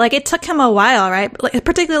 Yeah, like it took him a while, right? Like,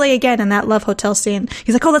 particularly again in that Love Hotel scene.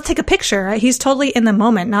 He's like, oh, let's take a picture, right? He's totally in the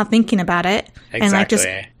moment, not thinking about it. Exactly. And like just,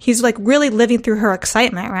 he's like really living through her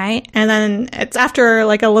excitement, right? And then it's after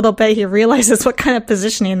like a little bit he realizes what kind of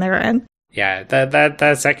positioning they're in. Yeah,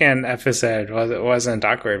 that second episode wasn't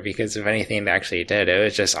awkward because of anything they actually did. It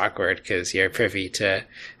was just awkward because you're privy to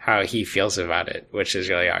how he feels about it, which is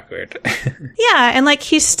really awkward. Yeah, and like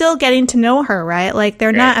he's still getting to know her, right? Like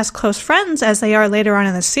they're not as close friends as they are later on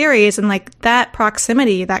in the series, and like that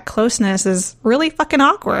proximity, that closeness is really fucking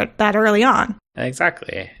awkward that early on.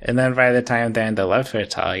 Exactly. And then by the time they're in the Love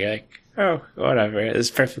Hotel, you're like, oh, whatever. It's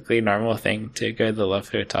a perfectly normal thing to go to the Love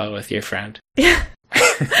Hotel with your friend. Yeah.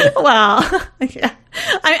 Well, yeah.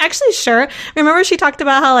 I'm actually sure. Remember she talked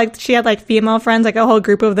about how like she had like female friends, like a whole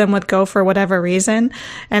group of them would go for whatever reason.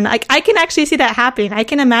 And I can actually see that happening. I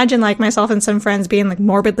can imagine like myself and some friends being like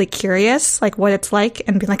morbidly curious, like what it's like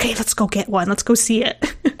and being like, hey, let's go get one. Let's go see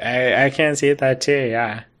it. I can see that too.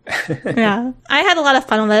 Yeah. Yeah, I had a lot of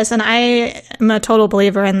fun with this, and I am a total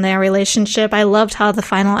believer in their relationship. I loved how the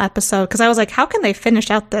final episode, because I was like, how can they finish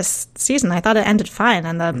out this season? I thought it ended fine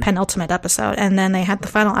in the penultimate episode, and then they had the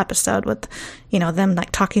final episode with, you know, them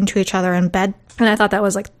like talking to each other in bed, and I thought that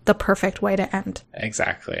was like the perfect way to end.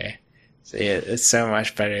 Exactly. So, yeah, it's so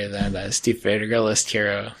much better than that stupid realist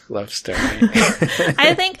hero love story.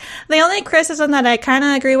 I think the only criticism that I kind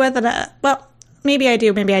of agree with, well, maybe I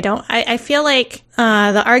do, maybe I don't. I feel like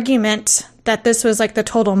the argument that this was like the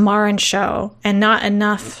total Marin show and not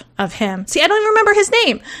enough of him. See, I don't even remember his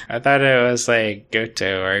name. I thought it was like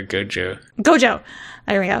Goto or Gojo. Gojo.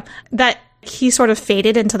 There we go. That he sort of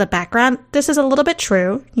faded into the background. This is a little bit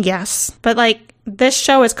true, yes. But like, this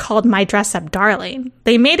show is called My Dress Up Darling.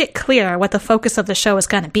 They made it clear what the focus of the show is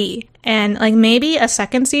going to be. And like maybe a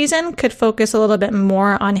second season could focus a little bit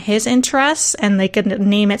more on his interests and they could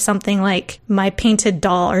name it something like My Painted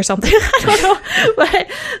Doll or something. I don't know.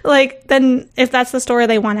 But like then if that's the story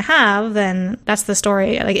they want to have, then that's the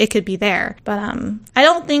story. Like it could be there. But I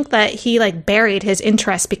don't think that he like buried his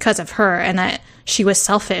interest because of her and that she was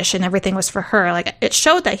selfish and everything was for her. Like it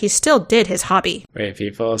showed that he still did his hobby. Wait,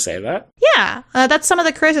 people say that? Yeah. That's some of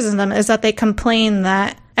the criticism is that they complain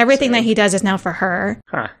that everything that he does is now for her.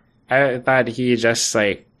 Huh. I thought he just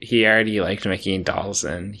like, he already liked making dolls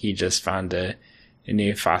and he just found a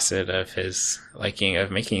new facet of his liking of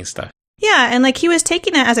making stuff. Yeah, and like he was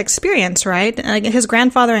taking it as experience, right? Like his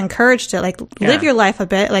grandfather encouraged it, like live your life a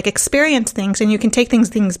bit, like experience things and you can take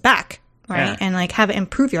things back. Right. Yeah. And like have it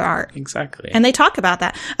improve your art. Exactly. And they talk about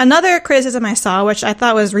that. Another criticism I saw, which I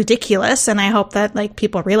thought was ridiculous, and I hope that like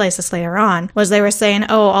people realize this later on, was they were saying,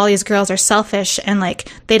 oh, all these girls are selfish and like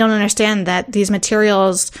they don't understand that these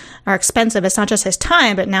materials are expensive. It's not just his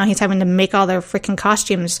time, but now he's having to make all their freaking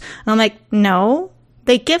costumes. And I'm like, no.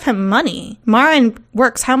 They give him money. Marin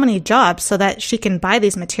works how many jobs so that she can buy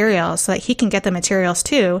these materials so that he can get the materials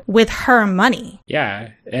too with her money. Yeah.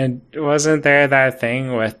 And wasn't there that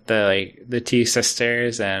thing with the two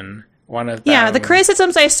sisters and one of them? Yeah, the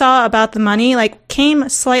criticisms I saw about the money like came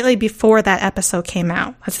slightly before that episode came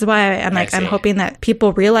out. That's why I'm hoping that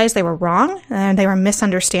people realize they were wrong and they were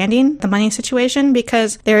misunderstanding the money situation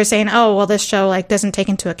because they were saying, oh, well, this show like doesn't take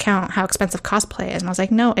into account how expensive cosplay is. And I was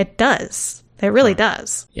like, no, it does. It really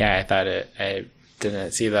does. Yeah, I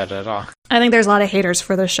didn't see that at all. I think there's a lot of haters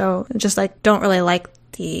for the show. Just like don't really like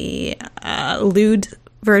the lewd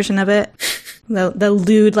version of it. The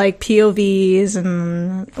lewd like POVs,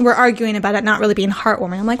 and we're arguing about it not really being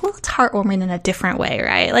heartwarming. I'm like, well, it's heartwarming in a different way,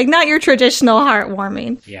 right? Like not your traditional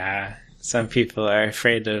heartwarming. Yeah, some people are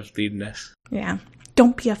afraid of lewdness. Yeah.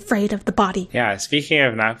 Don't be afraid of the body. Yeah, speaking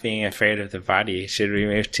of not being afraid of the body, should we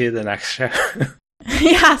move to the next show?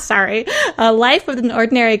 Yeah, sorry. A life of an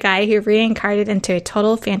ordinary guy who reincarnated into a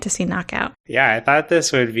total fantasy knockout. Yeah, I thought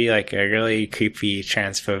this would be like a really creepy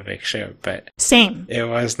transphobic show, but... Same. It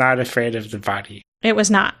was not afraid of the body. It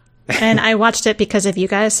was not. And I watched it because of you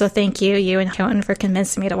guys, so thank you and Hilton, for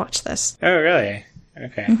convincing me to watch this. Oh, really?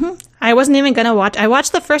 Okay. Mm-hmm. I wasn't even going to watch... I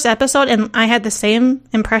watched the first episode, and I had the same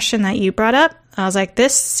impression that you brought up. I was like,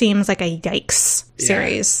 this seems like a yikes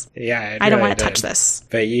series. Yeah, I don't want to touch this.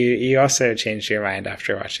 But you also changed your mind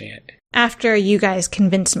after watching it. After you guys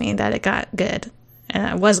convinced me that it got good.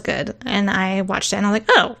 And it was good. And I watched it and I was like,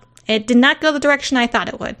 oh, it did not go the direction I thought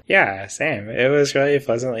it would. Yeah, same. It was really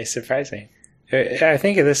pleasantly surprising. I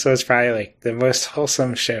think this was probably like the most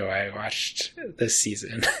wholesome show I watched this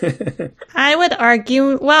season. I would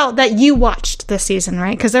argue, well, that you watched this season,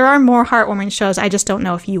 right? Because there are more heartwarming shows. I just don't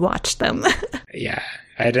know if you watched them. Yeah,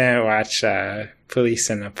 I didn't watch Police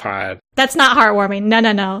in a Pod. That's not heartwarming.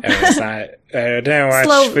 No. It's not. I didn't watch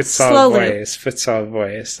Futsal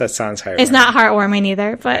Boys. That sounds heartwarming. It's not heartwarming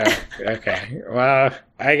either, but... Oh, okay. Well,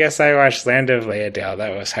 I guess I watched Land of Leodale.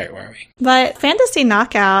 That was heartwarming. But Fantasy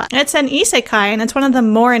Knockout, it's an isekai, and it's one of the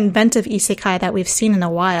more inventive isekai that we've seen in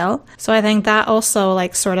a while. So I think that also,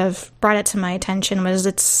 like, sort of brought it to my attention, was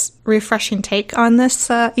its refreshing take on this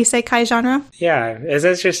isekai genre. Yeah, it's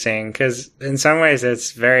interesting, because in some ways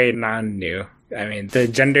it's very non-new. I mean, the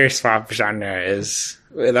gender swap genre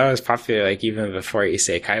that was popular, like, even before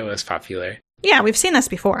isekai was popular. Yeah, we've seen this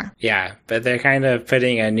before. Yeah, but they're kind of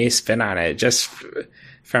putting a new spin on it, just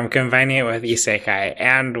from combining it with isekai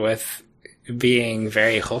and with being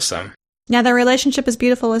very wholesome. Yeah, their relationship is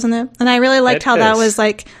beautiful, isn't it? And I really liked how that was,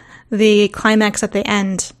 like, the climax at the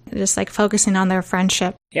end, just, like, focusing on their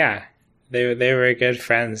friendship. Yeah, they were good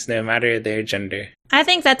friends, no matter their gender. I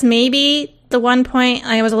think that's maybe the one point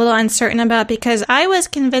I was a little uncertain about, because I was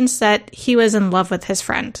convinced that he was in love with his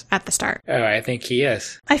friend at the start. Oh, I think he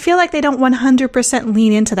is. I feel like they don't 100%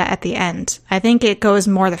 lean into that at the end. I think it goes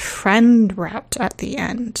more the friend route at the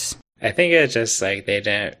end. I think it's just like they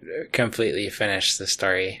didn't completely finish the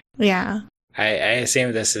story. Yeah. I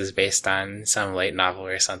assume this is based on some light novel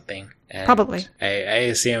or something. And probably. I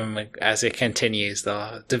assume as it continues,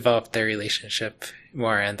 they'll develop their relationship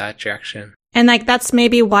more in that direction. And, like, that's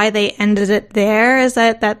maybe why they ended it there, is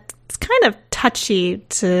that it's kind of touchy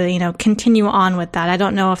to, continue on with that. I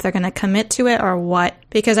don't know if they're going to commit to it or what,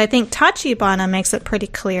 because I think Tachibana makes it pretty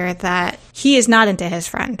clear that he is not into his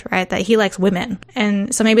friend, right? That he likes women.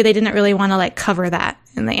 And so maybe they didn't really want to, like, cover that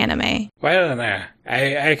in the anime. Well, I don't know.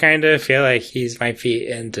 I kind of feel like he might be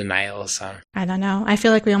in denial some. I don't know. I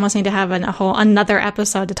feel like we almost need to have another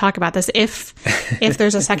episode to talk about this if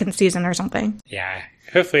there's a second season or something. Yeah.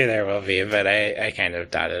 Hopefully there will be, but I kind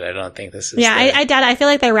of doubt it. I don't think this is... Yeah, I doubt it. I feel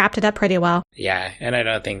like they wrapped it up pretty well. Yeah, and I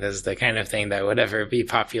don't think this is the kind of thing that would ever be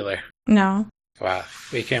popular. No. Well,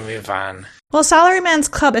 we can move on. Well, Salaryman's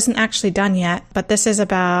Club isn't actually done yet, but this is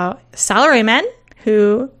about salarymen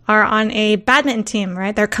who are on a badminton team,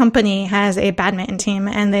 right? Their company has a badminton team,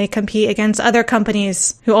 and they compete against other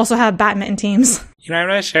companies who also have badminton teams. I'm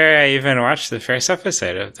not sure I even watched the first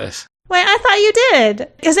episode of this. Wait, I thought you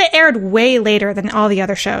did. Because it aired way later than all the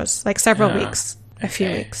other shows, like several weeks. A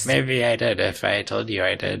few weeks. Maybe I did if I told you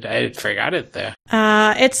I did. I forgot it though.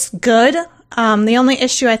 It's good. The only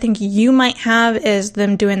issue I think you might have is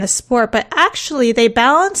them doing the sport, but actually they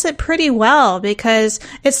balance it pretty well because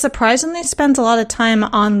it surprisingly spends a lot of time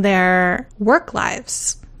on their work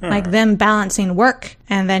lives. Like them balancing work.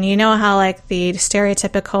 And then you know how like the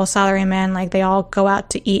stereotypical salaryman, like they all go out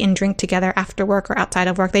to eat and drink together after work or outside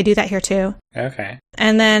of work. They do that here too. Okay.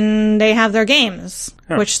 And then they have their games,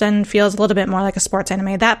 which then feels a little bit more like a sports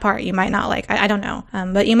anime. That part you might not like. I don't know.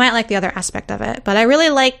 But you might like the other aspect of it. But I really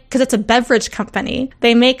like, because it's a beverage company,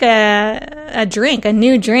 they make a drink, a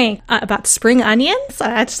new drink about spring onions.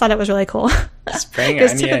 I just thought it was really cool. Spring onion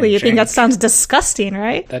Because typically you think drink. that sounds disgusting,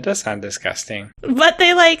 right? That does sound disgusting. But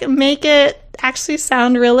they like make it actually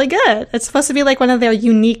sound really good. It's supposed to be like one of their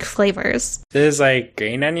unique flavors. This is like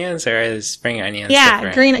green onions or is spring onions Yeah,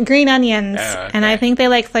 different? green onions. Oh, okay. And I think they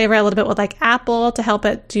like flavor it a little bit with like apple to help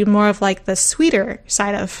it do more of like the sweeter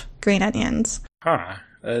side of green onions. Huh.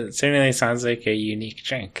 It certainly sounds like a unique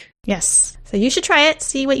drink. Yes. So you should try it.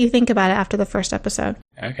 See what you think about it after the first episode.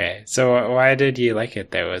 Okay. So why did you like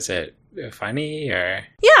it though? Was it funny or?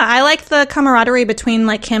 Yeah, I like the camaraderie between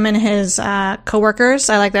like him and his coworkers.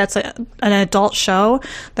 I like that's an adult show.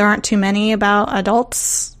 There aren't too many about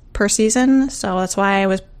adults per season, so that's why I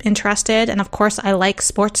was interested. And of course, I like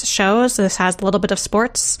sports shows. This has a little bit of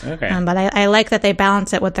sports, Okay. But I like that they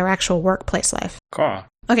balance it with their actual workplace life. Cool.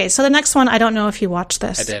 Okay, so the next one, I don't know if you watched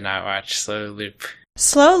this. I did not watch Slow Loop.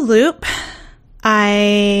 Slow Loop,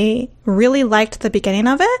 I really liked the beginning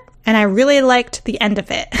of it, and I really liked the end of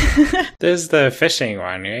it. This is the fishing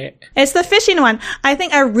one, right? It's the fishing one. I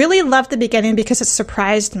think I really loved the beginning because it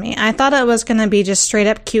surprised me. I thought it was going to be just straight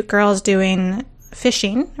up cute girls doing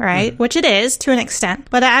fishing, right? Which it is to an extent,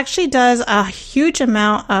 but it actually does a huge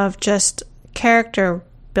amount of just character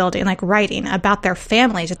building, like writing about their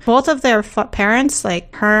families. Both of their parents,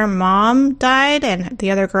 like her mom died and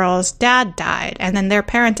the other girl's dad died, and then their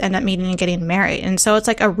parents end up meeting and getting married. And so it's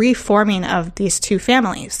like a reforming of these two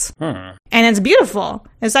families. And it's beautiful.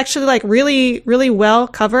 It's actually like really, really well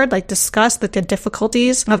covered, like discussed like the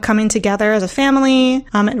difficulties of coming together as a family,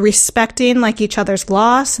 and respecting like each other's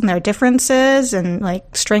loss and their differences and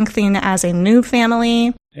like strengthening as a new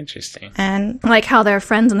family. Interesting. And like how their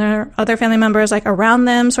friends and their other family members like around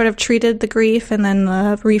them sort of treated the grief and then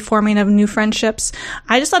the reforming of new friendships.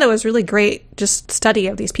 I just thought it was really great just study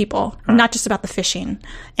of these people, not just about the fishing.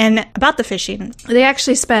 And about the fishing, they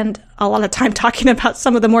actually spend a lot of time talking about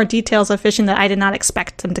some of the more details of fishing that I did not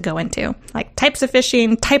expect them to go into. Like types of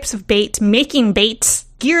fishing, types of bait, making baits,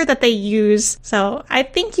 gear that they use. So I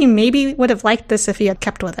think you maybe would have liked this if you had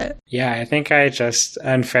kept with it. Yeah, I think I just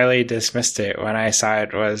unfairly dismissed it when I saw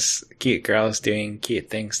it was cute girls doing cute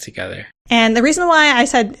things together. And the reason why I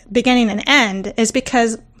said beginning and end is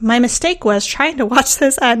because my mistake was trying to watch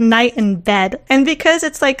this at night in bed. And because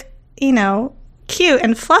it's like, you know, cute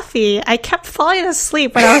and fluffy, I kept falling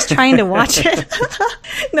asleep when I was trying to watch it.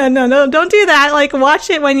 No, don't do that. Like, watch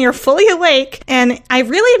it when you're fully awake. And I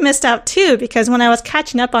really missed out too, because when I was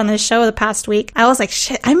catching up on this show the past week, I was like,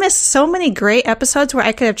 shit, I missed so many great episodes where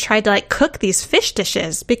I could have tried to like cook these fish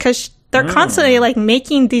dishes, because they're constantly like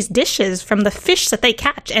making these dishes from the fish that they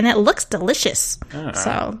catch, and it looks delicious.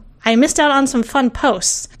 So I missed out on some fun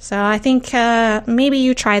posts. So I think maybe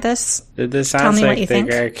you try this. This sounds like the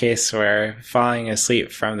rare case where falling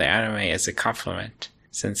asleep from the anime is a compliment,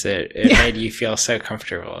 since it made you feel so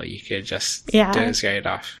comfortable. You could just doze right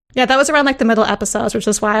off. Yeah, that was around like the middle episodes, which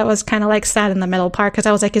is why I was kind of like sad in the middle part, because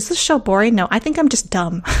I was like, is this show boring? No, I think I'm just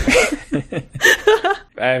dumb.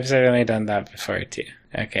 I've certainly done that before too.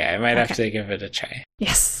 Okay, I might have to give it a try.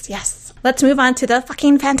 Yes. Let's move on to the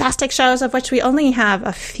fucking fantastic shows, of which we only have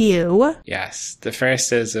a few. Yes. The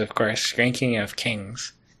first is, of course, Ranking of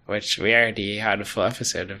Kings, which we already had a full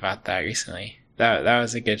episode about that recently. That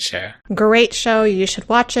was a good show. Great show. You should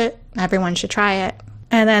watch it. Everyone should try it.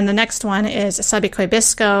 And then the next one is Sabikoi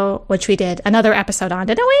Bisco, which we did another episode on,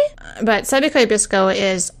 didn't we? But Sabikoi Bisco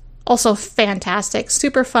is also fantastic,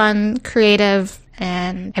 super fun, creative,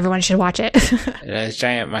 and everyone should watch it. It has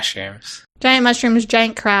giant mushrooms. Giant mushrooms,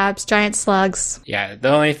 giant crabs, giant slugs. Yeah, the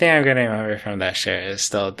only thing I'm going to remember from that show is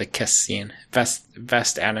still the kiss scene.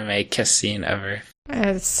 Best anime kiss scene ever.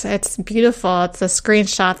 It's beautiful. It's a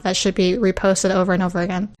screenshot that should be reposted over and over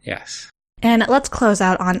again. Yes. And let's close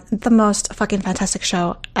out on the most fucking fantastic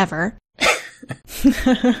show ever.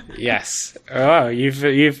 Yes. Oh,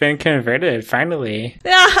 you've been converted finally.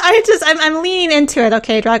 Yeah, I'm leaning into it.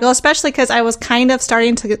 Okay, Drago, especially because I was kind of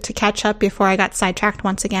starting to catch up before I got sidetracked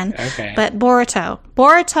once again. Okay. But Boruto,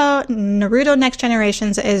 Naruto Next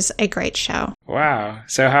Generations is a great show. Wow.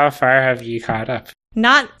 So how far have you caught up?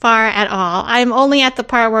 Not far at all. I'm only at the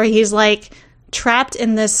part where he's like trapped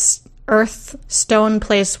in this earth stone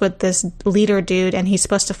place with this leader dude, and he's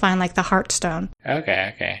supposed to find like the heart stone.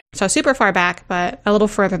 Okay. So super far back, but a little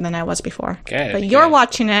further than I was before. Good. But you're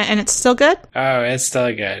watching it, and it's still good? Oh, it's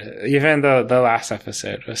still good. Even though the last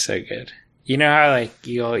episode was so good. You know how like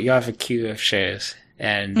you'll have a queue of shows,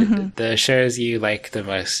 and the shows you like the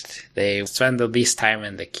most, they spend the least time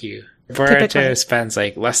in the queue. Boruto spends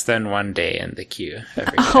like less than 1 day in the queue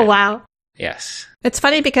every time. Oh, wow. Yes. It's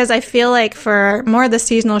funny because I feel like for more of the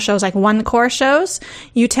seasonal shows, like one core shows,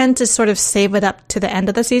 you tend to sort of save it up to the end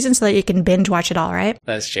of the season so that you can binge watch it all, right?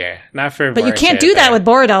 That's true. Not for But Boruto, you can't do that with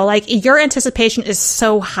Boruto. Like, your anticipation is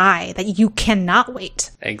so high that you cannot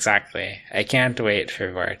wait. Exactly. I can't wait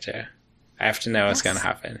for Boruto. I have to know what's going to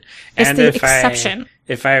happen. It's the exception.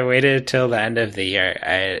 If I waited till the end of the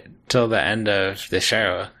year, till the end of the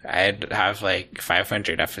show, I'd have like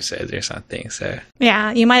 500 episodes or something. So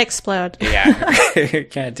yeah, you might explode. Yeah,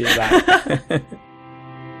 can't do that.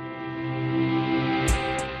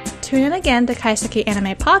 Tune in again to Kaiseki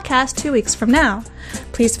Anime Podcast 2 weeks from now.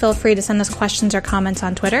 Please feel free to send us questions or comments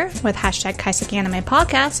on Twitter with hashtag Kaiseki Anime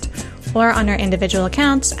Podcast, or on our individual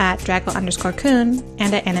accounts at Drago_Kun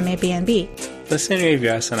and at AnimeBNB. Listen and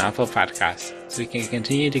review us on Apple Podcasts so we can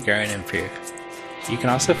continue to grow and improve. You can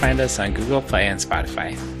also find us on Google Play and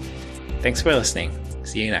Spotify. Thanks for listening.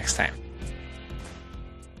 See you next time.